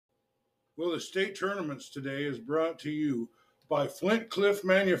Well, the state tournaments today is brought to you by Flint Cliff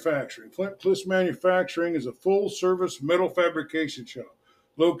Manufacturing. Flint Cliff Manufacturing is a full-service metal fabrication shop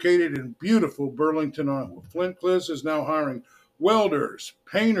located in beautiful Burlington, Iowa. Flint Cliff is now hiring welders,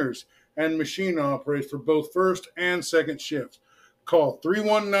 painters, and machine operators for both first and second shifts. Call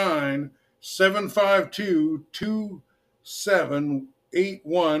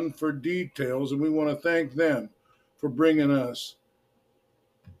 319-752-2781 for details, and we want to thank them for bringing us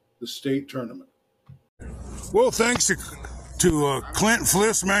the state tournament. Well, thanks to Clint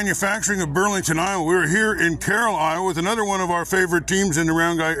Fliss Manufacturing of Burlington, Iowa. We're here in Carroll, Iowa, with another one of our favorite teams in the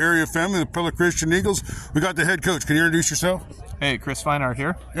Round Guy area family, the Pella Christian Eagles. We got the head coach. Can you introduce yourself? Hey, Chris Feinart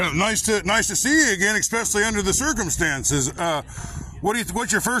here. Yeah, nice to see you again, especially under the circumstances.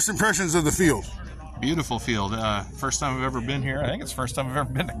 What's your first impressions of the field? Beautiful field. First time I've ever been here. I think it's the first time I've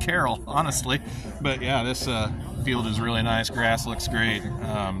ever been to Carroll, honestly. But yeah, this field is really nice. Grass looks great.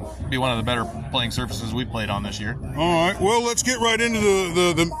 Be one of the better playing surfaces we played on this year. All right. Well, let's get right into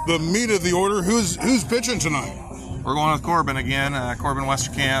the meat of the order. Who's pitching tonight? We're going with Corbin again. Corbin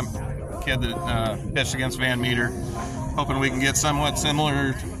Westerkamp, kid that pitched against Van Meter. Hoping we can get somewhat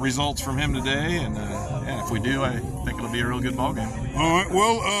similar results from him today, and if we do, I think it'll be a real good ball game. All right.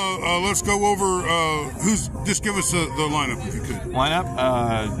 Well, let's go over just give us the lineup if you could.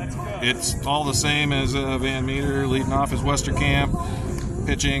 Lineup. It's all the same as Van Meter. Leading off is Westerkamp.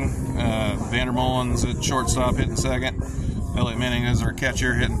 Pitching, Vander Mullins at shortstop, hitting second. Elliot Manning is our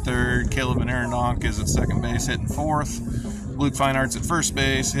catcher, hitting third. Caleb Van Arendonk is at second base, hitting fourth. Luke Feinart's at first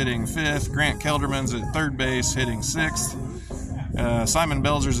base, hitting fifth. Grant Kelderman's at third base, hitting sixth. Simon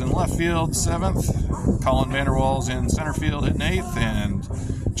Belzer's in left field, seventh. Colin Vanderwall's in center field, hitting eighth. And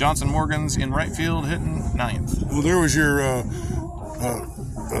Johnson Morgan's in right field, hitting ninth. Well, there was your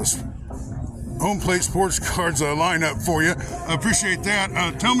home plate sports cards lineup for you. I appreciate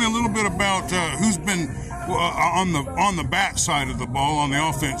that. Tell me a little bit about who's been on the bat side of the ball, on the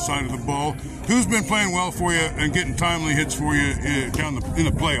offense side of the ball. Who's been playing well for you and getting timely hits for you down in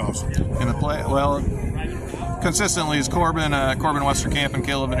the playoffs? Consistently is Corbin Westerkamp and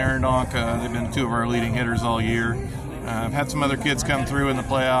Caleb Van Arendonk. They've been two of our leading hitters all year. I've had some other kids come through in the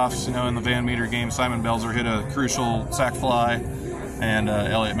playoffs. In the Van Meter game, Simon Belzer hit a crucial sac fly, and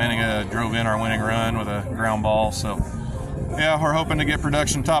Elliot Manning drove in our winning run with a ground ball. So, yeah, we're hoping to get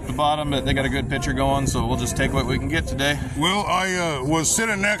production top to bottom, but they got a good pitcher going, so we'll just take what we can get today. Well, I was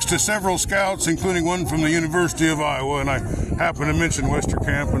sitting next to several scouts, including one from the University of Iowa, and I happened to mention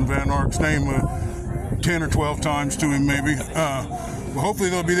Westerkamp and Van Ark's name 10 or 12 times to him, maybe. Well, hopefully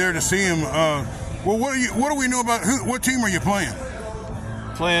they'll be there to see him. Well, what do we know about what team are you playing?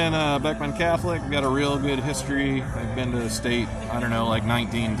 Playing Beckman Catholic. Got a real good history. They've been to state,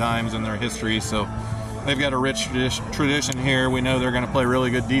 19 times in their history, so they've got a rich tradition here. We know they're going to play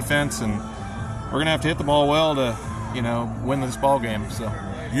really good defense, and we're going to have to hit the ball well to, win this ball game. So.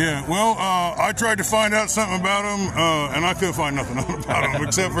 Yeah, well, I tried to find out something about them, and I couldn't find nothing about them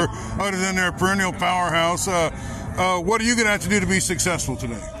except for other than they're a perennial powerhouse. What are you going to have to do to be successful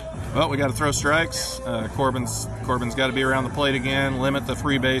today? Well, we got to throw strikes. Corbin's got to be around the plate again, limit the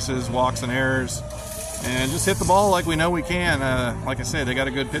free bases, walks and errors, and just hit the ball like we know we can. Like I said, they got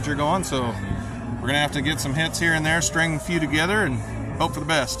a good pitcher going, so we're going to have to get some hits here and there, string a few together, and hope for the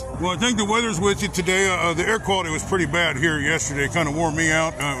best. Well, I think the weather's with you today. The air quality was pretty bad here yesterday. It kind of wore me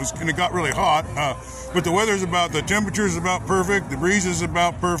out. It got really hot. But the the temperature is about perfect. The breeze is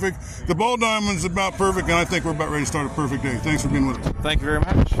about perfect. The ball diamond's about perfect. And I think we're about ready to start a perfect day. Thanks for being with us. Thank you very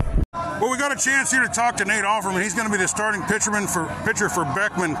much. Well, we got a chance here to talk to Nate Offerman. He's going to be the starting pitcher for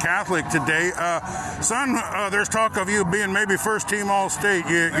Beckman Catholic today. Son, there's talk of you being maybe first team All-State.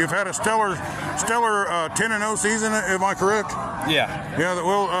 You've had a stellar 10-0 season. Am I correct? Yeah. Yeah.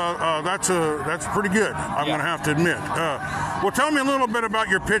 Well, that's pretty good. I'm going to have to admit. Well, tell me a little bit about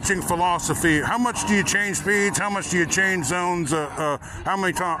your pitching philosophy. How much do you change speeds? How much do you change zones? How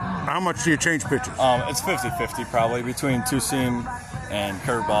much do you change pitches? It's 50-50 probably between two-seam and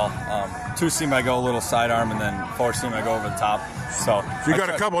curveball. Two-seam I go a little sidearm, and then four-seam I go over the top. So you got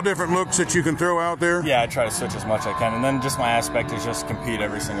a couple different looks that you can throw out there? Yeah, I try to switch as much as I can. And then just my aspect is just compete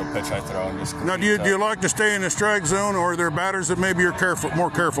every single pitch I throw. And just now, do you like to stay in the strike zone, or are there batters that maybe you're more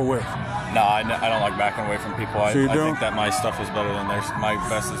careful with? No, I don't like backing away from people. I think that my stuff is better than theirs. My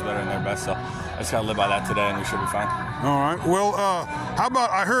best is better than their best. So I just got to live by that today, and we should be fine. All right. Well, how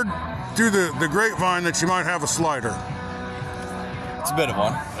about I heard through the grapevine that you might have a slider. It's a bit of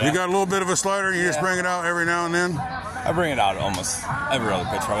one. Yeah. You got a little bit of a slider, you just bring it out every now and then? I bring it out almost every other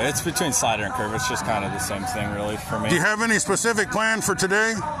pitch, probably. It's between slider and curve. It's just kind of the same thing, really, for me. Do you have any specific plan for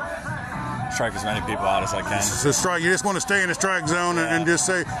today? strike as many people out as I can. So strike. You just want to stay in the strike zone and just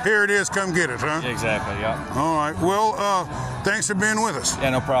say, "Here it is, come get it," huh? Exactly. Yeah. All right. Well, thanks for being with us.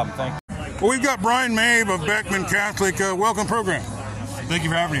 Yeah, no problem. Thank you. Well, we've got Brian Mabe of Beckman Catholic. Welcome program. Thank you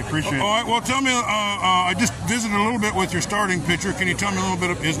for having me. Appreciate it. All right. Well, tell me. I just visited a little bit with your starting pitcher. Can you tell me a little bit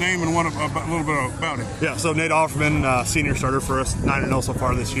of his name and a little bit about him? Yeah. So Nate Offerman, senior starter for us, 9-0 so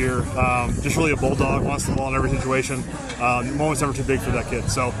far this year. Just really a bulldog, wants the ball in every situation. Moment's never too big for that kid.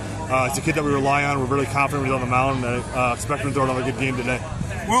 So it's a kid that we rely on. We're really confident he's on the mound, and expect him to throw another good game today.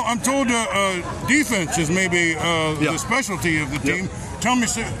 Well, I'm told defense is maybe the specialty of the team. Tell me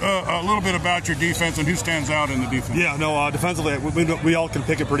a little bit about your defense and who stands out in the defense. Yeah, no, defensively, we all can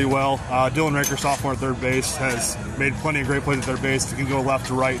pick it pretty well. Dylan Raker, sophomore at third base, has made plenty of great plays at third base. He can go left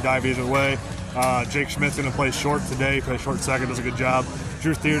to right, dive either way. Jake Schmidt's going to play short today, plays short second, does a good job.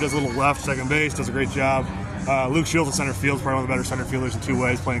 Drew Thier does a little left, second base, does a great job. Luke Shields at center field is probably one of the better center fielders in 2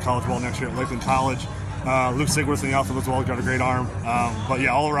 ways, playing college ball next year at Lakeland College. Luke Sigworth in the outfield as well, got a great arm. But yeah,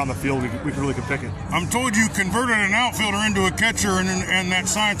 all around the field, we really can pick it. I'm told you converted an outfielder into a catcher, and that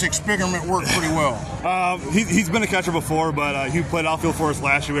science experiment worked pretty well. He's been a catcher before, but he played outfield for us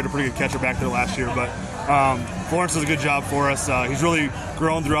last year. We had a pretty good catcher back there last year. But Florence does a good job for us. He's really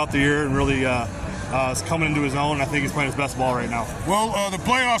grown throughout the year and really is coming into his own. I think he's playing his best ball right now. Well, the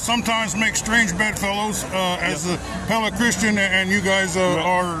playoffs sometimes make strange bedfellows, as the Pella Christian and you guys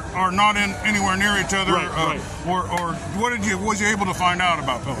are not anywhere near each other. Right. Or was you able to find out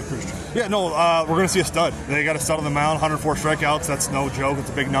about Pella Christian? Yeah, no, we're going to see a stud. They got a stud on the mound, 104 strikeouts. That's no joke. It's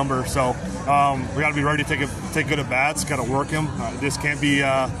a big number. So we got to be ready to take good at bats. Got to work him. This can't be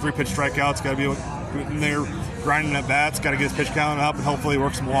 3-pitch strikeouts. Got to be in there grinding at bats. Got to get his pitch count up and hopefully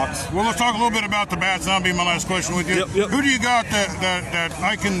work some walks. Well, let's talk a little bit about the bats. That'll be my last question with you. Yep. Who do you got that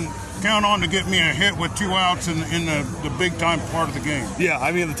I can count on to get me a hit with 2 outs in the big time part of the game? Yeah,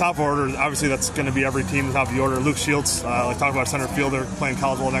 I mean, the top order, obviously that's going to be every team, the top of the order. Luke Shields, like talking about center fielder, playing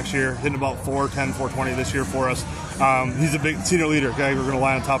college ball next year, hitting about 410, 420 this year for us. He's a big senior leader, okay? We're going to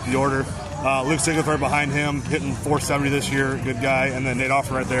lie on top of the order. Luke Sigworth right behind him, hitting 470 this year, good guy. And then Nate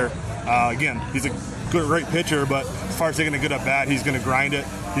Offerman right there. Again, he's a great pitcher, but as far as taking a good at bat, he's going to grind it.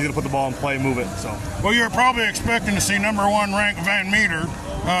 He's going to put the ball in play, move it. So. Well, you're probably expecting to see #1 ranked Van Meter,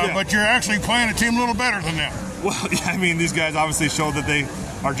 but you're actually playing a team a little better than them. Well, yeah, I mean, these guys obviously showed that they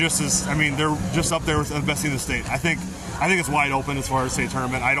are just as. I mean, they're just up there with the best team in the state. I think it's wide open as far as state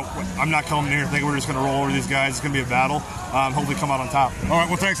tournament. I'm not coming here thinking we're just going to roll over these guys. It's going to be a battle. Hopefully, come out on top. All right.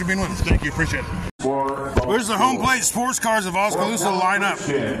 Well, thanks for being with us. Thank you. Appreciate it. Where's the home plate sports cars of Oskaloosa line up?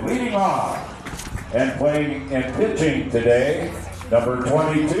 Leading off and playing and pitching today, number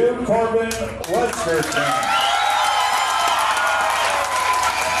 22, Corbin Westerson.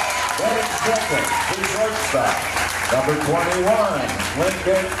 Batting second, the shortstop, number 21,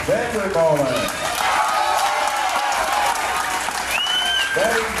 Lincoln Vandermolen.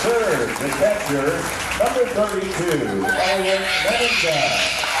 Batting third, the catcher, number 32, Elliot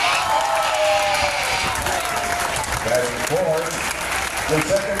Menendez. Batting fourth, the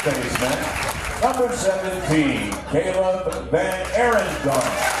second baseman, number 17, Caleb Van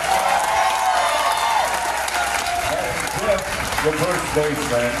Arendonk. Batting fifth, the first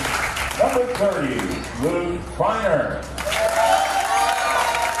baseman, number 30, Luke Feiner.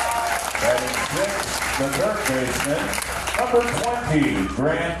 Batting sixth, the third baseman, number 20,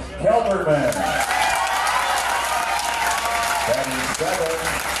 Grant Kelderman. Batting seventh,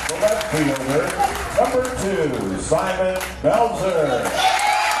 the left fielder, number 2, Simon Belzer.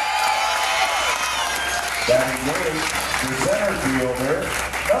 Batting eighth, the center fielder,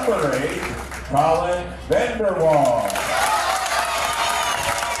 number 8, Colin Vanderwall.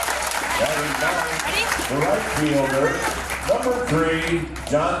 Batting ninth, the right fielder, number 3,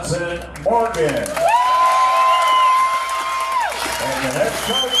 Johnson Morgan. And the head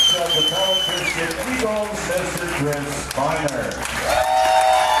coach of the Pella Christian Eagles, Mr. Chris Feiner.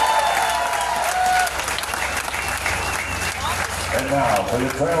 And now for the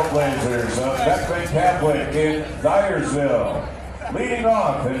Trailblazers of Beckman Catholic in Dyersville. Leading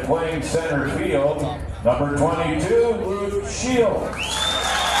off and playing center field, number 22, Luke Shields.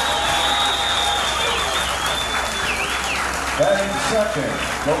 Batting second,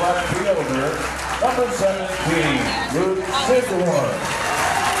 the left fielder, number 17, Luke Sigworth.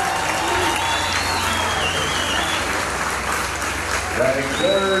 Batting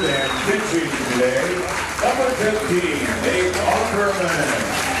third and pitching today, number 15, Nate Offerman.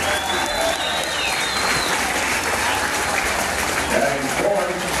 Batting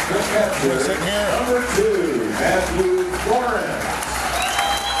fourth, the catcher, number 2, Matthew Florence.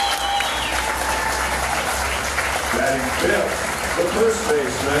 Batting fifth, the first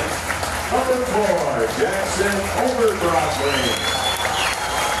baseman, Number 4, Jackson Overbroadway.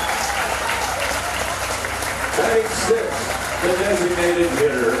 Batting 6th, the designated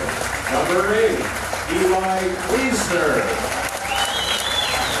hitter, number 8, Eli Wiesner.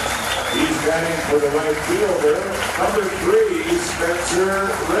 He's batting for the right fielder, number 3,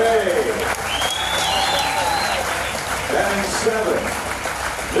 Spencer Ray. Batting 7th,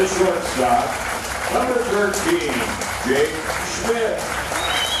 the shortstop, number 13, Jake Schmidt.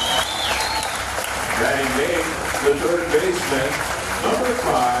 Batting 8th, the third baseman, number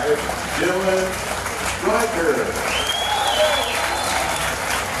 5, Dylan Riker.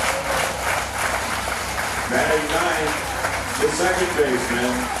 Batting 9th, the second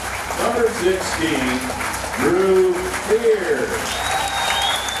baseman, number 16, Drew Beard.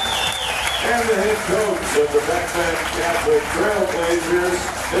 And the head coach of the Beckman Catholic Trailblazers,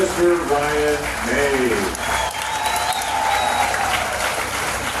 Mr. Ryan May.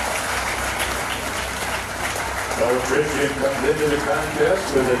 Christian comes into the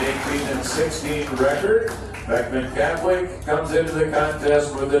contest with an 18-16 record. Beckman Catholic comes into the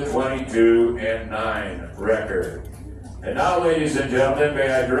contest with a 22-9 record. And now, ladies and gentlemen, may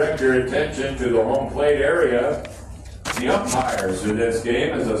I direct your attention to the home plate area. The umpires for this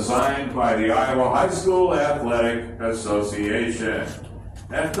game is assigned by the Iowa High School Athletic Association.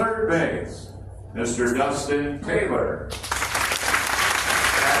 At third base, Mr. Dustin Taylor.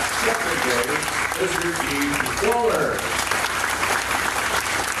 At second base, Mr. Keith Fuller.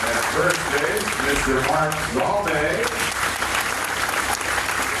 At first base, Mr. Mark Zalme.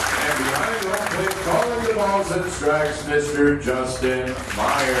 And behind home plate, calling the balls and strikes, Mr. Justin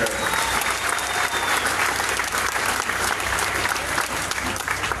Meyer.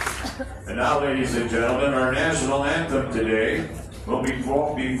 And now, ladies and gentlemen, our national anthem today will be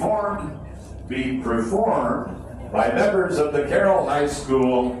performed by members of the Carroll High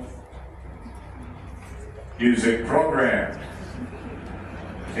School music program.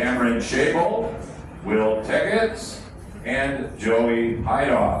 Cameron Shable, Will Tegetz, and Joey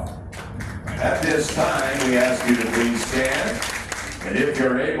Heidoff. At this time, we ask you to please stand, and if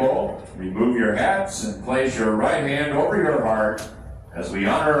you're able, remove your hats and place your right hand over your heart as we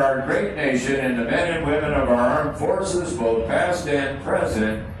honor our great nation and the men and women of our armed forces, both past and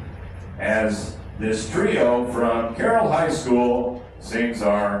present, as this trio from Carroll High School sings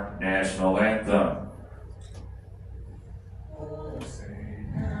our national anthem.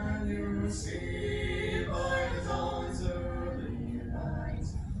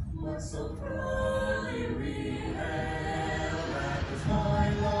 So proudly we hailed at the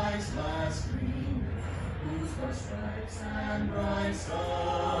twilight's last gleam, whose bright stripes and bright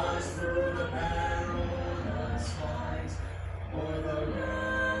stars through the perilous fight, o'er the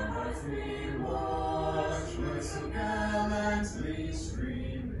ramparts we watched were so gallantly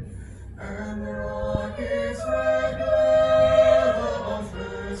streaming, and the rockets' red glare, the bombs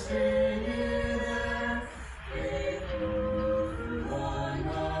bursting in air, they flew through the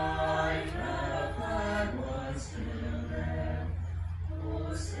night. Still there,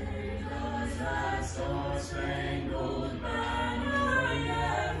 oh, say does that star-spangled banner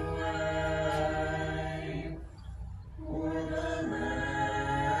yet wave o'er the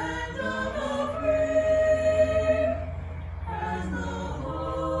land of the free and the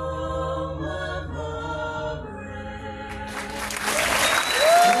home of the brave?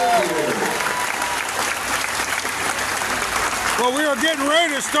 Well, we are getting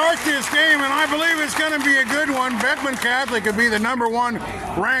ready to start this game, and I believe it's going to be a good one. Beckman Catholic could be the #1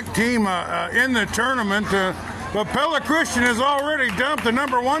 ranked team in the tournament, but Pella Christian has already dumped the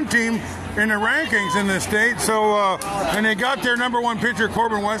 #1 team in the rankings in the state. So, and they got their #1 pitcher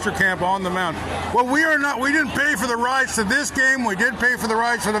Corbin Westerkamp on the mound. Well, we didn't pay for the rights to this game. We did pay for the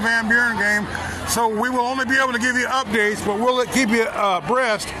rights for the Van Buren game. So we will only be able to give you updates, but we'll keep you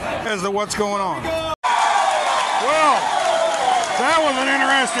abreast as to what's going on. Well, that was an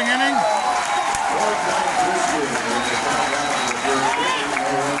interesting inning.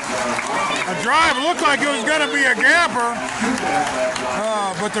 A drive looked like it was going to be a gapper,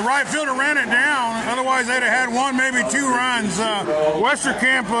 but the right fielder ran it down. Otherwise, they'd have had 1, maybe 2 runs.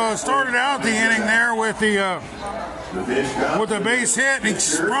 Westerkamp started out the inning there with the base hit, and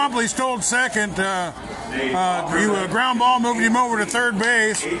he promptly stole second. Ground ball moved him over to third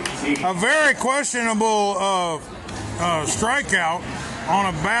base. A very questionable strikeout on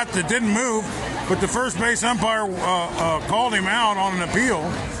a bat that didn't move, but the first base umpire called him out on an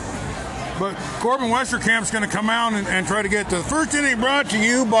appeal. But Corbin Westerkamp's going to come out and try to get the first inning. Brought to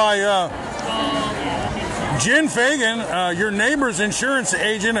you by Jen Fagan, your neighbor's insurance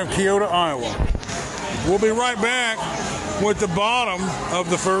agent of Keota, Iowa. We'll be right back with the bottom of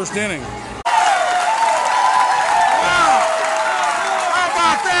the first inning.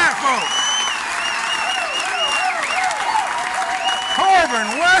 folks. Corbin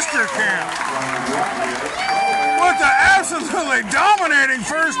Westerkamp with the absolutely dominating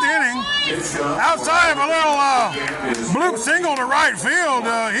first inning. Outside of a little bloop single to right field,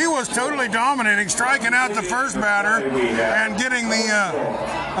 he was totally dominating, striking out the first batter and getting the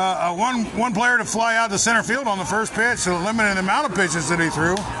one player to fly out to center field on the first pitch, so limiting the amount of pitches that he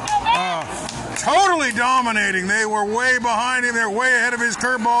threw. Totally dominating. They were way behind him. They're way ahead of his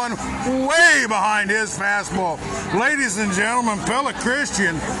curveball and way behind his fastball. Ladies and gentlemen, Pella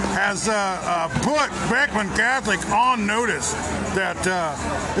Christian has put Beckman Catholic on notice that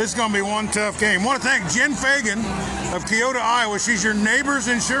this is going to be one tough game. I want to thank Jen Fagan of Keota, Iowa. She's your neighbor's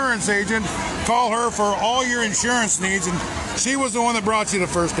insurance agent. Call her for all your insurance needs, and she was the one that brought you the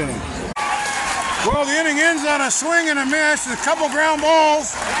first inning. Well, the inning ends on a swing and a miss, a couple ground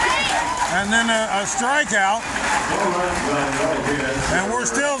balls, and then a strikeout. And we're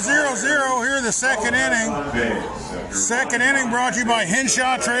still 0-0 here in the second inning. Second inning brought to you by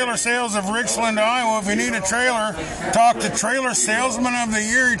Henshaw Trailer Sales of Richland, Iowa. If you need a trailer, talk to Trailer Salesman of the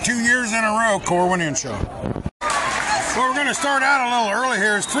Year 2 years in a row, Corwin Henshaw. Well, we're going to start out a little early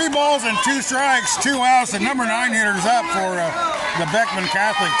here. It's 3 balls and 2 strikes, 2 outs. The number 9 hitter's up for the Beckman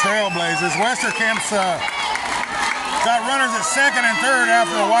Catholic Trailblazers. Westerkamp's got runners at second and third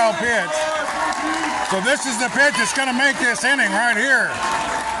after a wild pitch. So this is the pitch that's going to make this inning right here.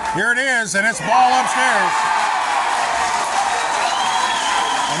 Here it is, and it's ball upstairs.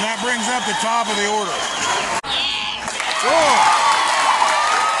 And that brings up the top of the order. Whoa.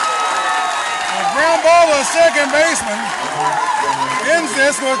 A ground ball to the second baseman. Ends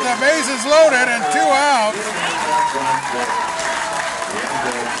this with the bases loaded and 2 out.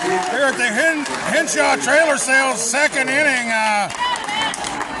 Here at the Henshaw Trailer Sales second inning,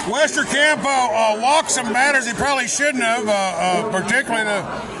 Westerkamp walked some batters he probably shouldn't have, particularly to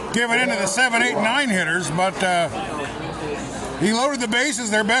give it into the 7, 8, 9 hitters, but he loaded the bases.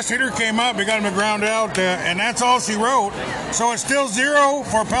 Their best hitter came up. He got him to ground out, and that's all she wrote. So it's still 0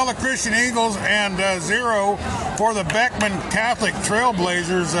 for Pella Christian Eagles and 0 for the Beckman Catholic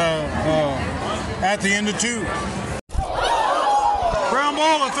Trailblazers at the end of 2. Ground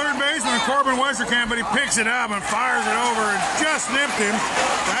ball to third baseman Corbin Westerkamp, but he picks it up and fires it over and just nipped him.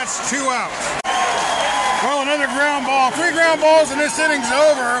 That's 2 outs. Well, another ground ball. 3 ground balls and this inning's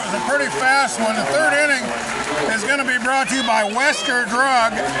over. It's a pretty fast one. The third inning is going to be brought to you by Wesker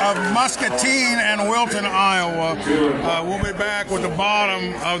Drug of Muscatine and Wilton, Iowa. We'll be back with the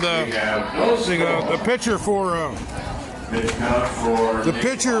bottom of the pitcher for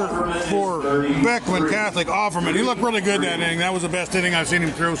Beckman Catholic, Offerman. He looked really good that inning. That was the best inning I've seen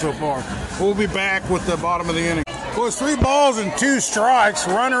him throw so far. We'll be back with the bottom of the inning. Well, it's 3 balls and 2 strikes.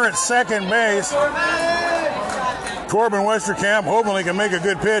 Runner at second base. Corbin Westerkamp hoping he can make a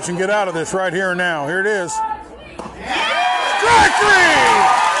good pitch and get out of this right here and now. Here it is. Strike 3!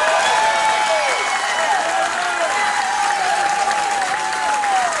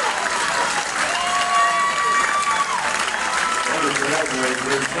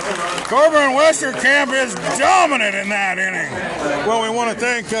 Corbin Westerkamp is dominant in that inning. Well, we want to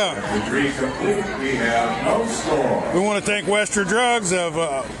thank Wester Drugs of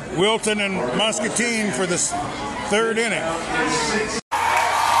Wilton and Muscatine for this third inning.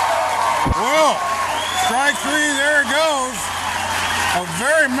 Well, strike 3, there it goes. A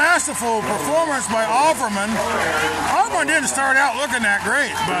very masterful performance by Offerman. Offerman didn't start out looking that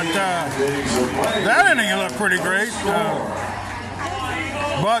great, but that inning he looked pretty great.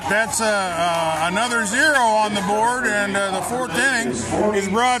 But that's another 0 on the board, and the 4th inning is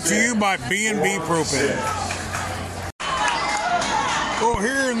brought to you by B&B Propane. Oh,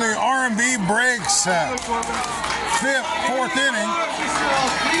 here in the R&B breaks, 4th inning.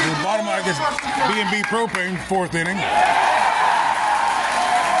 The bottom, I guess, B&B Propane, 4th inning.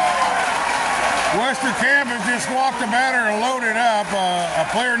 Westerkamp has just walked the batter and loaded up. A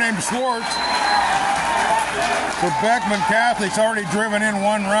player named Schwartz for Beckman Catholic's already driven in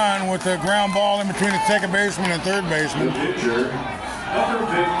 1 run with a ground ball in between the second baseman and third baseman. The pitcher, number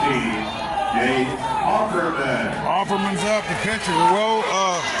 15, Jake Offerman. Offerman's up, the pitcher. Well,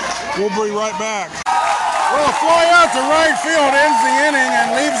 we'll be right back. Well, a fly out to right field ends the inning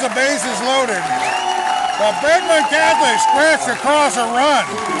and leaves the bases loaded. But Beckman Catholic scratched across a run.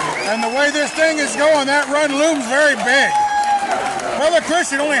 And the way this thing is going, that run looms very big. Pella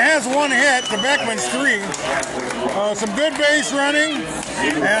Christian only has 1 hit to Beckman's 3. Some good base running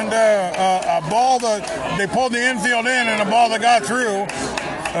and a ball that they pulled the infield in and a ball that got through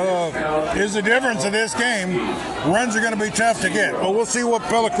is the difference of this game. Runs are going to be tough to get, but we'll see what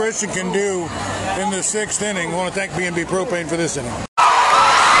Pella Christian can do in the 6th inning. I want to thank B&B Propane for this inning.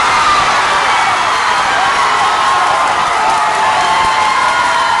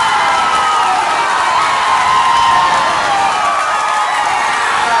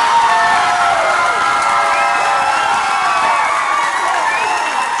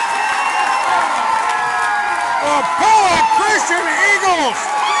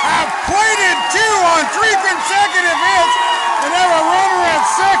 have plated 2 on 3 consecutive hits and have a runner at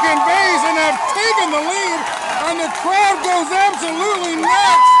second base and have taken the lead, and the crowd goes absolutely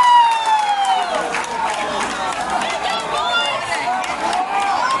nuts.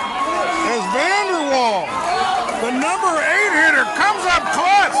 As Vanderwall, the number 8 hitter, comes up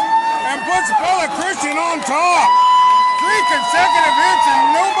clutch and puts Pella Christian on top. 3 consecutive hits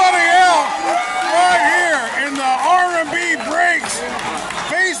and nobody else right here in the R&B Breaks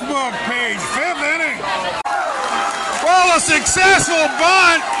Facebook page, 5th inning. Well, a successful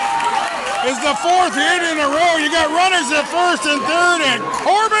bunt is the 4th hit in a row. You got runners at first and third, and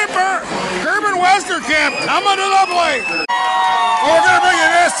Corbin Westerkamp coming to the plate. Well, we're going to bring you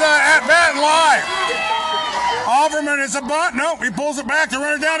this at bat live. Offerman is a bunt. Nope, he pulls it back. The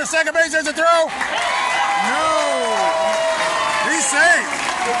runner down to second base. There's a throw. No. He's safe.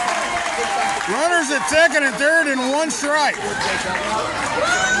 Runners at second and third and 1 strike.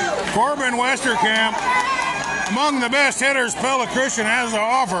 Corbin Westerkamp, among the best hitters Pella Christian has to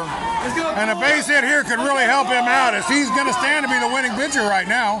offer. And a base hit here could really help him out, as he's going to stand to be the winning pitcher right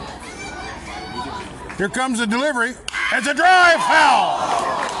now. Here comes the delivery. It's a drive, foul.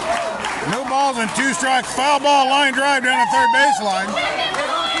 No balls and 2 strikes. Foul ball, line drive down the third baseline.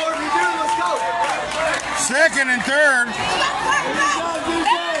 Second and third.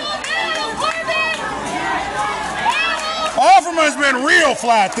 Offerman's been real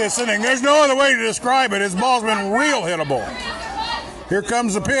flat this inning. There's no other way to describe it. His ball's been real hittable. Here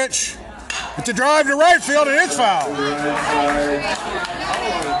comes the pitch. It's a drive to right field, and it's foul.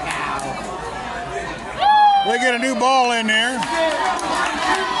 They get a new ball in there.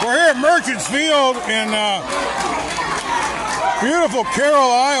 We're here at Merchants Field in beautiful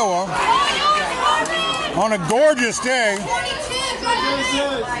Carroll, Iowa, on a gorgeous day.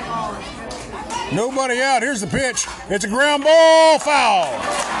 Nobody out. Here's the pitch. It's a ground ball, foul.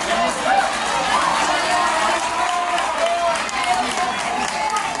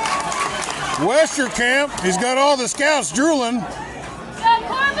 Westerkamp, he's got all the scouts drooling.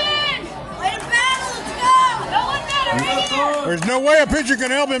 There's no way a pitcher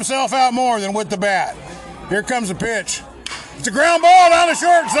can help himself out more than with the bat. Here comes the pitch. It's a ground ball down the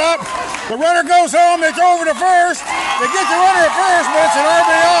shortstop. The runner goes home. They throw over to first. They get the runner at first, but it's an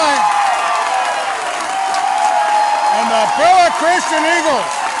RBI. And the Pella Christian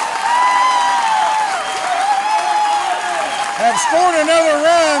Eagles have scored another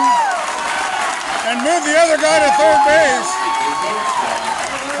run and moved the other guy to third base.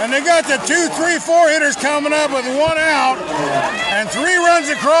 And they got the 2, 3, 4 hitters coming up with 1 out and 3 runs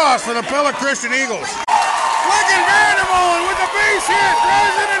across for the Pella Christian Eagles. Lincoln Vandermolen with the base hit,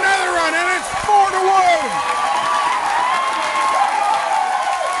 throws in another run, and it's 4-1.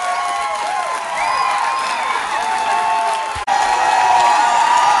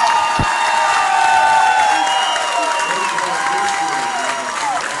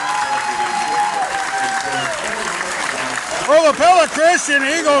 Well, the Pella Christian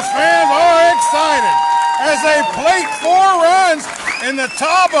Eagles fans are excited as they plate 4 runs in the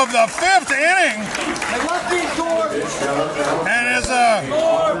top of the 5th inning. And as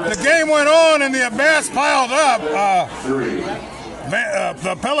the game went on and the at-bats piled up,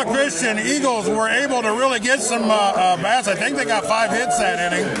 the Pella Christian Eagles were able to really get some bats. I think they got 5 hits that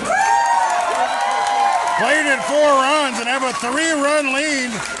inning. Plated 4 runs and have a 3-run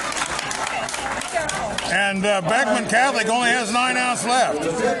lead. And Beckman Catholic only has 9 outs left.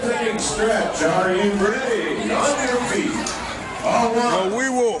 5th inning stretch. Are you ready? On your feet. Well, we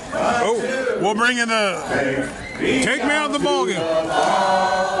will. We'll bring in the. Take me out the ballgame.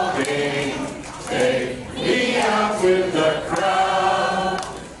 Take me out with the crowd.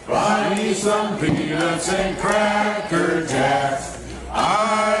 Buy me some peanuts and Cracker Jacks.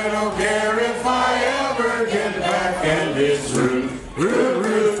 I don't care if I ever get back, and it's root for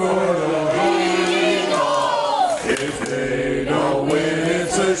the Eagles. If they don't win,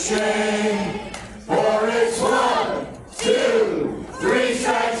 it's a shame. For it's 1, 2, 3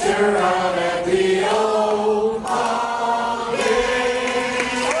 strikes, you're out at the old ball game.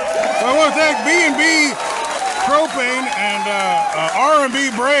 So I want to thank B&B Propane and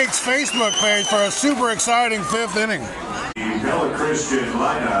R&B Breaks Facebook page for a super exciting 5th inning. The Pella Christian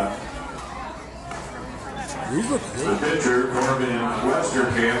lineup. The pitcher, Corbin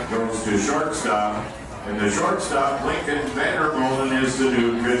Westerkamp, goes to shortstop. And the shortstop, Lincoln Vandermolen, is the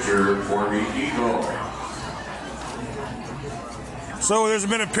new pitcher for the Eagles. So there's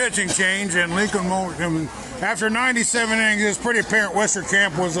been a pitching change, and Lincoln, after 97 innings, it's pretty apparent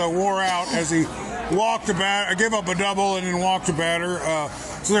Westerkamp was wore out as he walked the batter, gave up a double and then walked the batter.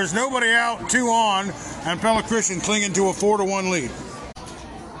 So there's nobody out, 2 on, and Pella Christian clinging to a 4-1 lead.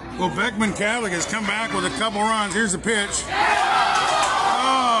 Well, Beckman Catholic has come back with a couple runs. Here's the pitch.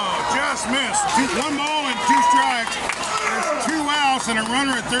 Oh, just missed. One ball and 2 strikes. There's 2 outs and a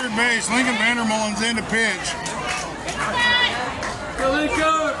runner at third base. Lincoln Vandermolen's in to pitch.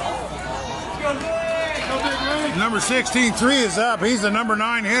 Number 16-3 is up. He's the number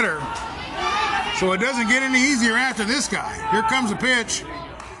 9 hitter. So it doesn't get any easier after this guy. Here comes the pitch.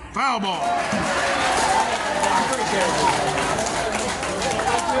 Foul ball.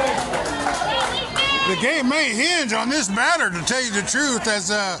 The game may hinge on this batter, to tell you the truth,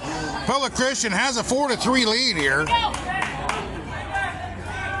 as Pella Christian has a 4-3 lead here.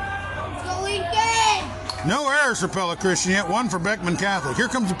 No errors for Pella Christian yet, 1 for Beckman Catholic. Here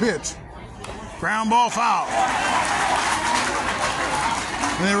comes the pitch. Ground ball, foul.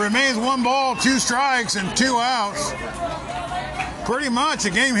 And there remains 1 ball, 2 strikes, and 2 outs. Pretty much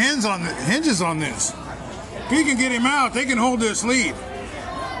the game hinges on this. If he can get him out, they can hold this lead.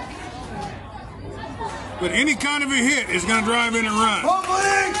 But any kind of a hit is going to drive in and run.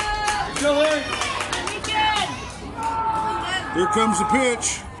 Here comes the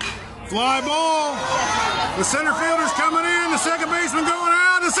pitch. Fly ball. The center fielder's coming in. The second baseman going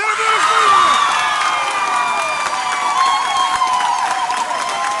out. The center fielder's going.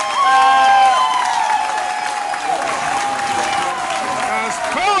 As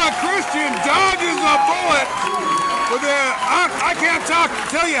Pella Christian dodges a bullet. I can't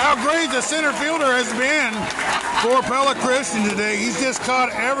tell you how great the center fielder has been for Pella Christian today. He's just caught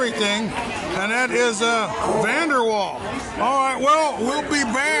everything, and that is Vanderwall. All right, well, we'll be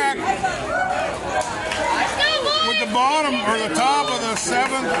back with the bottom or the top of the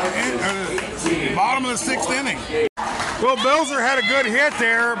 7th, bottom of the 6th inning. Well, Belzer had a good hit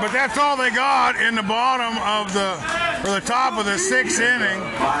there, but that's all they got in the bottom of the top of the 6th inning.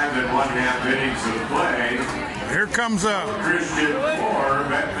 5 1/2 innings of play. Here comes Christian 4,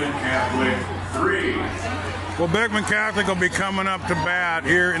 Beckman Catholic 3. Well, Beckman Catholic will be coming up to bat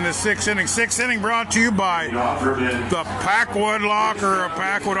here in the 6th inning. 6th inning brought to you by the Packwood Locker of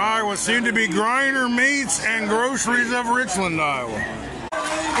Packwood, Iowa. Soon to be Griner Meats and Groceries of Richland, Iowa.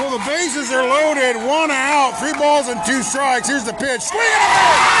 Well, the bases are loaded. 1 out, 3 balls and 2 strikes. Here's the pitch. Swing and a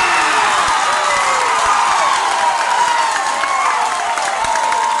miss!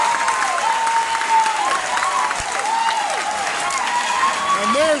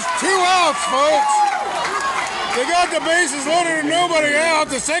 There's 2 outs, folks. They got the bases loaded and nobody out.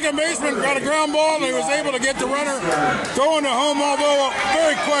 The second baseman got a ground ball and he was able to get the runner going to home, although a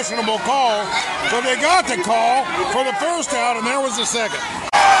very questionable call. But they got the call for the first out, and there was the second.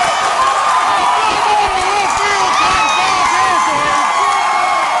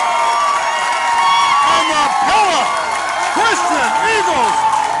 And the Pella Christian Eagles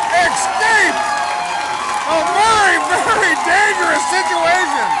escape a very, very dangerous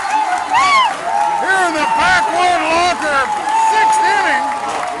situation here in the Packwood Locker 6th inning.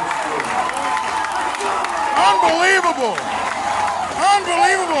 Unbelievable.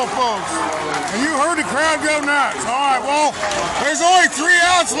 Unbelievable, folks. And you heard the crowd go nuts. All right, well, there's only 3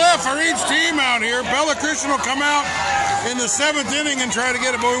 outs left for each team out here. Pella Christian will come out in the 7th inning and try to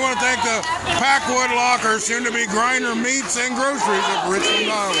get it, but we want to thank the Packwood Locker, soon to be Griner Meats and Groceries of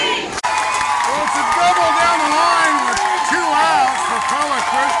Richland, Iowa. Well, it's a double down the line with 2 outs for Pella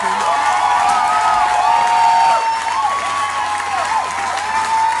Christian.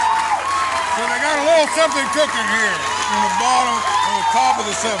 So they got a little something cooking here in the bottom or the top of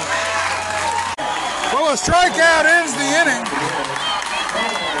the 7th. Well, a strikeout ends the inning.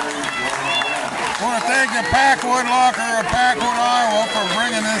 I want to thank the Packwood Locker of Packwood, Iowa for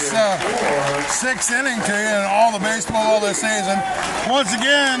bringing this 6th inning to you and all the baseball all this season. Once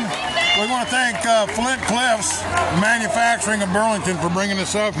again, we want to thank Flint Cliffs Manufacturing of Burlington for bringing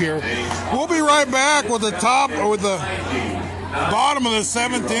us up here. We'll be right back with the top or with the bottom of the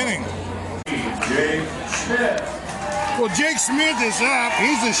 7th inning. Jake Schmidt. Well, Jake Smith is up.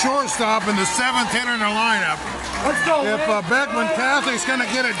 He's the shortstop and the 7th hitter in the lineup. Let's go, If Beckman Catholic's going to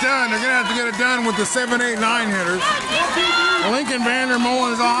get it done, they're going to have to get it done with the 7, 8, 9 hitters. Lincoln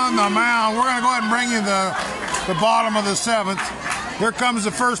Vandermolen is on the mound. We're going to go ahead and bring you the bottom of the 7th. Here comes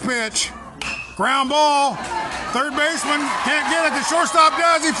the first pitch. Ground ball. Third baseman can't get it. The shortstop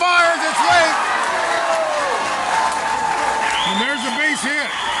does. He fires. It's late. And there's the base hit.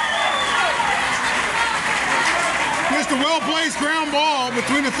 Just a well-placed ground ball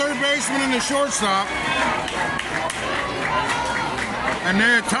between the third baseman and the shortstop. And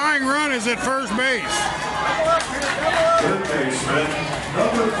the tying run is at first base. Third baseman,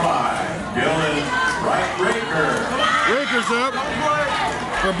 number 5, Dylan Raker. Raker's up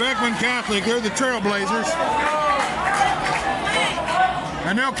for Beckman Catholic. They're the Trailblazers.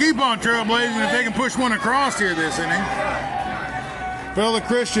 And they'll keep on trailblazing if they can push one across here this inning. Pella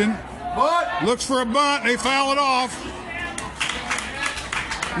Christian looks for a bunt. They foul it off.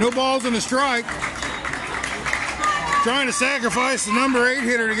 No balls and a strike. Trying to sacrifice the number 8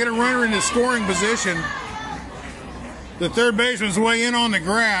 hitter to get a runner into scoring position. The third baseman's way in on the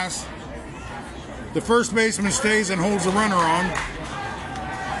grass. The first baseman stays and holds the runner on.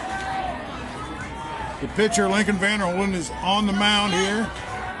 The pitcher, Lincoln Vanderholen, is on the mound here.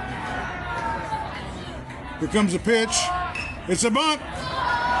 Here comes the pitch. It's a bunt.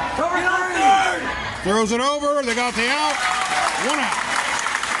 Throws it over. They got the out. 1 out.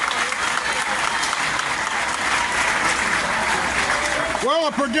 Well,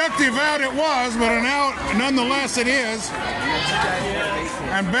 a productive out it was, but an out nonetheless it is.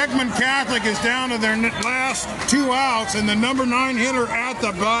 And Beckman Catholic is down to their last 2 outs, and the number 9 hitter at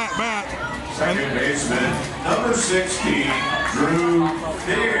the bat. Second baseman, number 16, Drew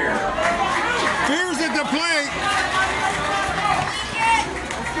Deere. Deere's at the plate.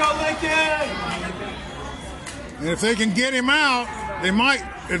 Let's go, Lincoln! And if they can get him out, they might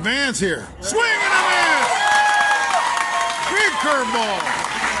advance here. Swing and a miss! Big curveball.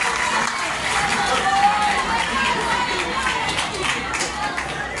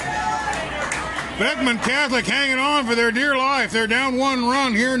 Beckman Catholic hanging on for their dear life. They're down 1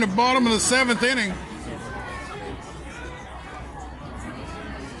 run here in the bottom of the 7th inning.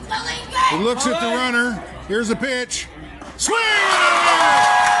 He looks at the runner. Here's the pitch. Swing and a miss!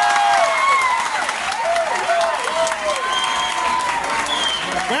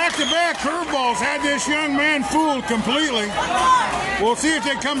 Back-to-back curveballs had this young man fooled completely. We'll see if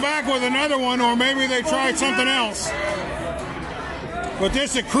they come back with another one, or maybe they tried something else. But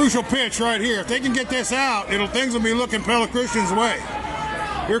this is a crucial pitch right here. If they can get this out, things will be looking Pella Christian's way.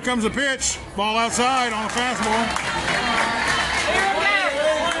 Here comes the pitch. Ball outside on a fastball.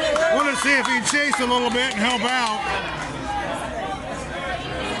 Want to see if he'd chase a little bit and help out.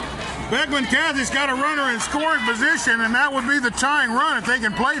 Beckman Cathy's got a runner in scoring position, and that would be the tying run if they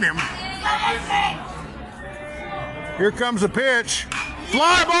can plate him. Here comes the pitch.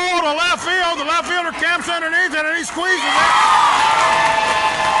 Fly ball to left field. The left fielder camps underneath it, and he squeezes it.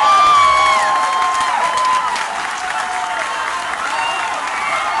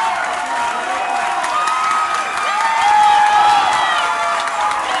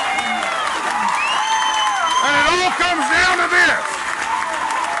 And it all comes down to this.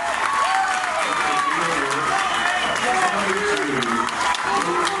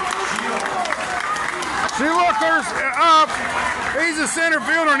 See, look, there's up. He's a center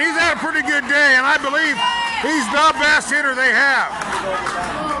fielder, and he's had a pretty good day, and I believe he's the best hitter they have.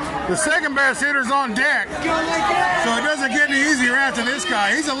 The second best hitter's on deck, so it doesn't get any easier after this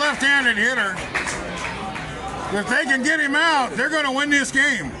guy. He's a left-handed hitter. If they can get him out, they're going to win this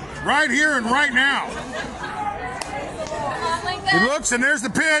game right here and right now. He looks, and there's the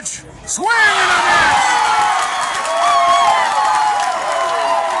pitch. Swing and a miss!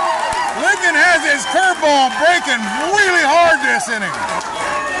 Lincoln has his curveball breaking really hard this inning.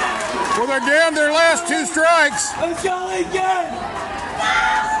 Well, they're down their last 2 strikes. Let's go, Lincoln!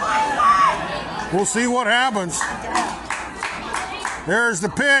 We'll see what happens. There's the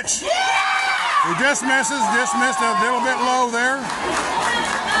pitch. He just missed a little bit low there.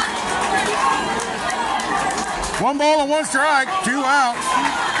 1 ball and 1 strike, 2 outs.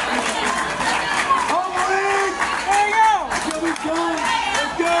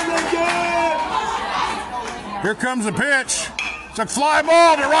 Here comes the pitch. It's a fly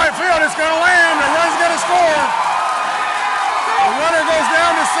ball to right field. It's going to land. The run's going to score. The runner goes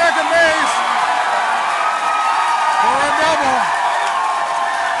down to second base for a double.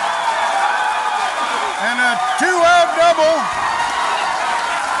 And a 2-out double.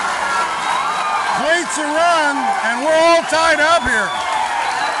 Plates a run, and we're all tied up here.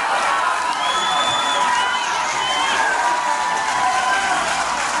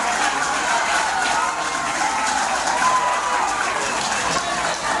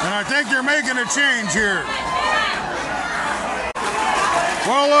 I think they're making a change here.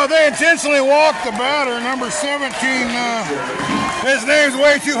 Well, they intentionally walked the batter, number 17. His name's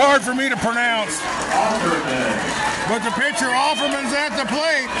way too hard for me to pronounce. But the pitcher, Offerman's at the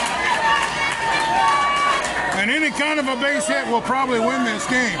plate. And any kind of a base hit will probably win this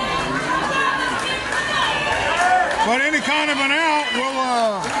game. But any kind of an out,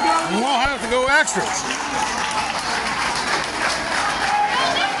 we'll have to go extras.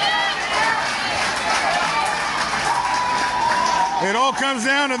 It all comes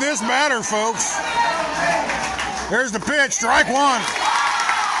down to this batter, folks. There's the pitch, strike 1.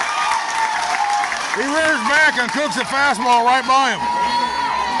 He rears back and cooks a fastball right by him.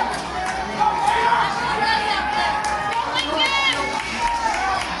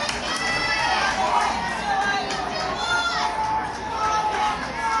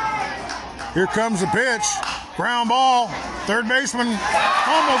 Here comes the pitch. Ground ball. Third baseman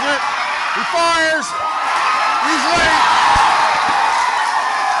fumbles it. He fires. He's late.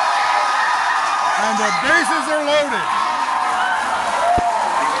 And the bases are loaded.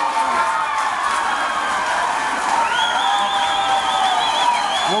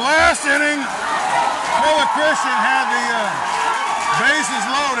 The last inning, Pella Christian had the bases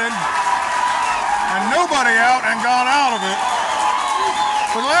loaded and nobody out and got out of it.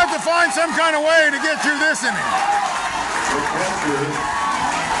 But we'll have to find some kind of way to get through this inning.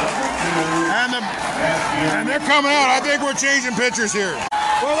 And they're coming out. I think we're changing pitchers here.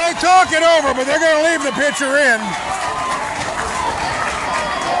 Well, they talk it over, but they're going to leave the pitcher in.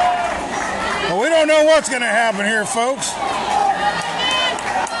 Well, we don't know what's going to happen here, folks.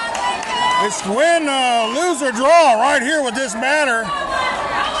 It's win, lose, or draw right here with this batter.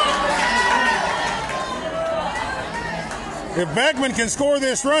 If Beckman can score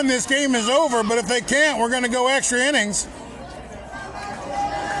this run, this game is over. But if they can't, we're going to go extra innings.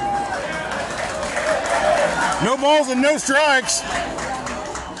 No balls and no strikes.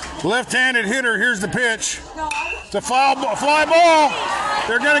 Left-handed hitter, here's the pitch. It's a fly ball.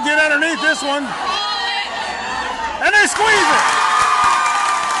 They're going to get underneath this one. And they squeeze it.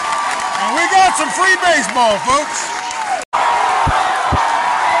 And we got some free baseball, folks.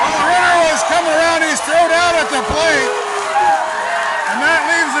 Well, the runner was coming around. He's thrown out at the plate. And that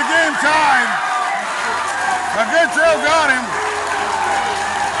leaves the game tied. A good throw got him.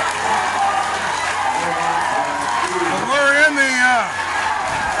 But we're in the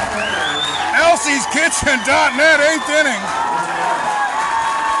ElsiesKitchen.net 8th inning.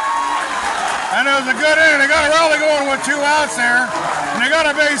 And it was a good inning. They got a rally going with 2 outs there. And they got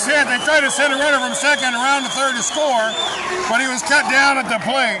a base hit. They tried to send a runner from second around to third to score. But he was cut down at the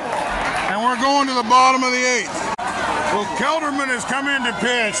plate. And we're going to the bottom of the 8th. Well, Kelderman has come in to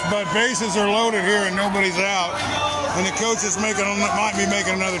pitch, but bases are loaded here and nobody's out. And the coach is might be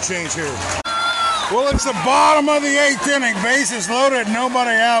making another change here. Well, it's the bottom of the 8th inning. Bases loaded,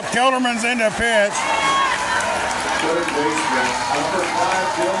 nobody out. Kelderman's in to pitch. Third baseman, number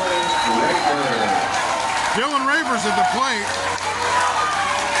 5, Dylan Raver's at the plate.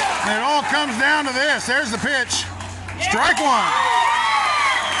 And it all comes down to this. There's the pitch. Strike one.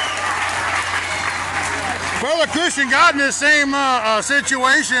 Pella Christian got in the same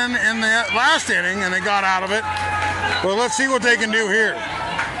situation in the last inning, and they got out of it. Well, let's see what they can do here.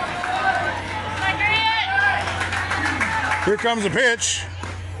 Here comes the pitch.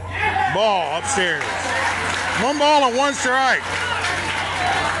 Ball upstairs. 1 ball and 1 strike.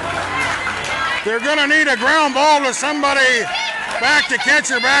 They're going to need a ground ball to somebody back to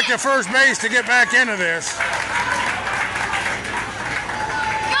catcher, back to first base to get back into this.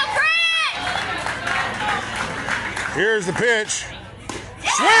 Here's the pitch.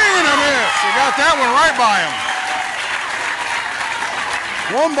 Swing and a miss. They got that one right by him.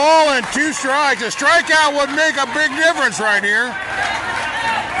 1 ball and 2 strikes. A strikeout would make a big difference right here.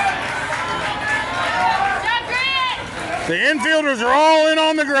 The infielders are all in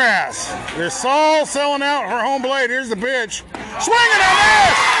on the grass. They're all selling out for home plate. Here's the pitch. Swing and a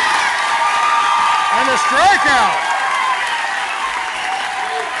miss. And a strikeout.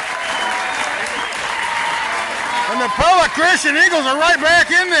 And the Pella Christian Eagles are right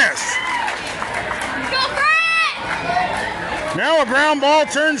back in this. Go Brett! Now a ground ball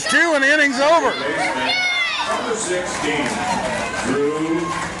turns 2 and the inning's over. number 16, Drew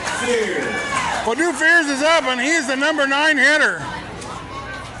Fears. Well, Drew Fears is up and he's the number 9 hitter.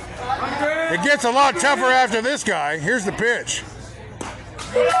 It gets a lot tougher after this guy. Here's the pitch.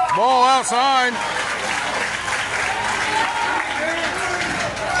 Ball outside.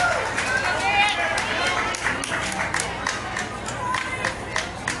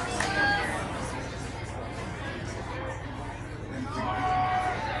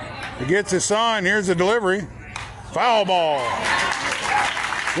 He gets his sign. Here's the delivery. Foul ball.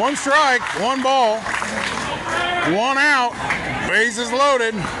 1 strike, 1 ball, 1 out. Bases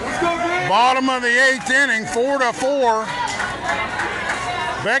loaded. Bottom of the 8th inning, 4-4.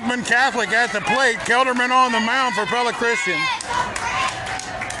 Beckman Catholic at the plate. Kelderman on the mound for Pella Christian.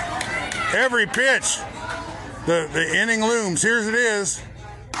 Every pitch, the inning looms. Here's it is.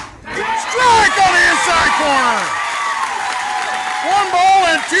 Strike on the inside corner. 1 ball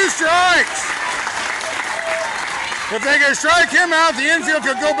and 2 strikes. If they can strike him out, the infield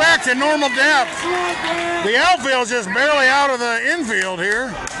could go back to normal depth. The outfield's just barely out of the infield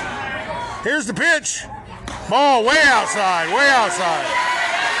here. Here's the pitch. Ball way outside, way outside.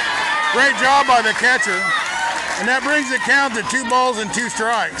 Great job by the catcher. And that brings the count to 2 balls and 2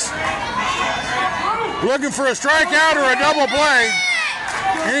 strikes. Looking for a strikeout or a double play.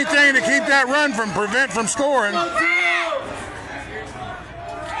 Anything to keep that run prevent from scoring.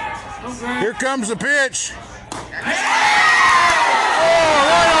 Here comes the pitch. Oh,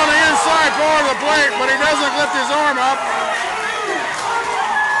 right on the inside part of the plate, but he doesn't lift his arm up.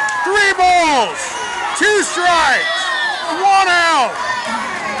 3 balls, 2 strikes, 1 out.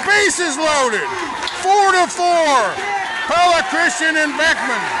 Bases loaded. 4-4. Pella, Christian, and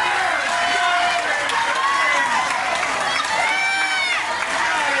Beckman.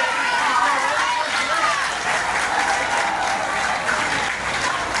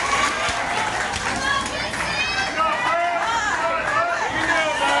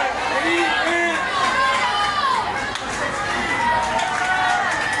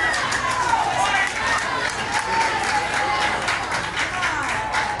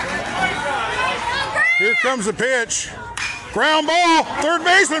 Here comes the pitch. Ground ball. Third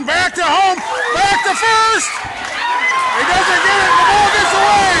baseman back to home. Back to first. He doesn't get it. The ball gets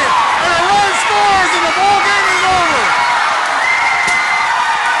away. And a run scores and the ball game is over.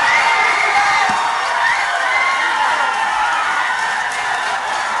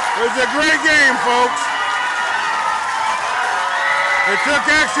 It was a great game, folks. It took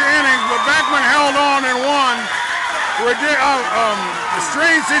extra innings, but Beckman held on and won. A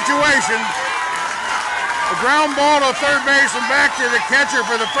strange situation. A ground ball to third base and back to the catcher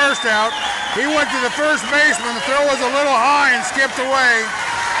for the first out. He went to the first baseman. The throw was a little high and skipped away.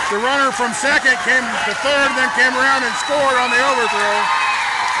 The runner from second came to third, then came around and scored on the overthrow.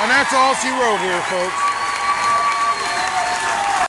 And that's all she wrote here, folks.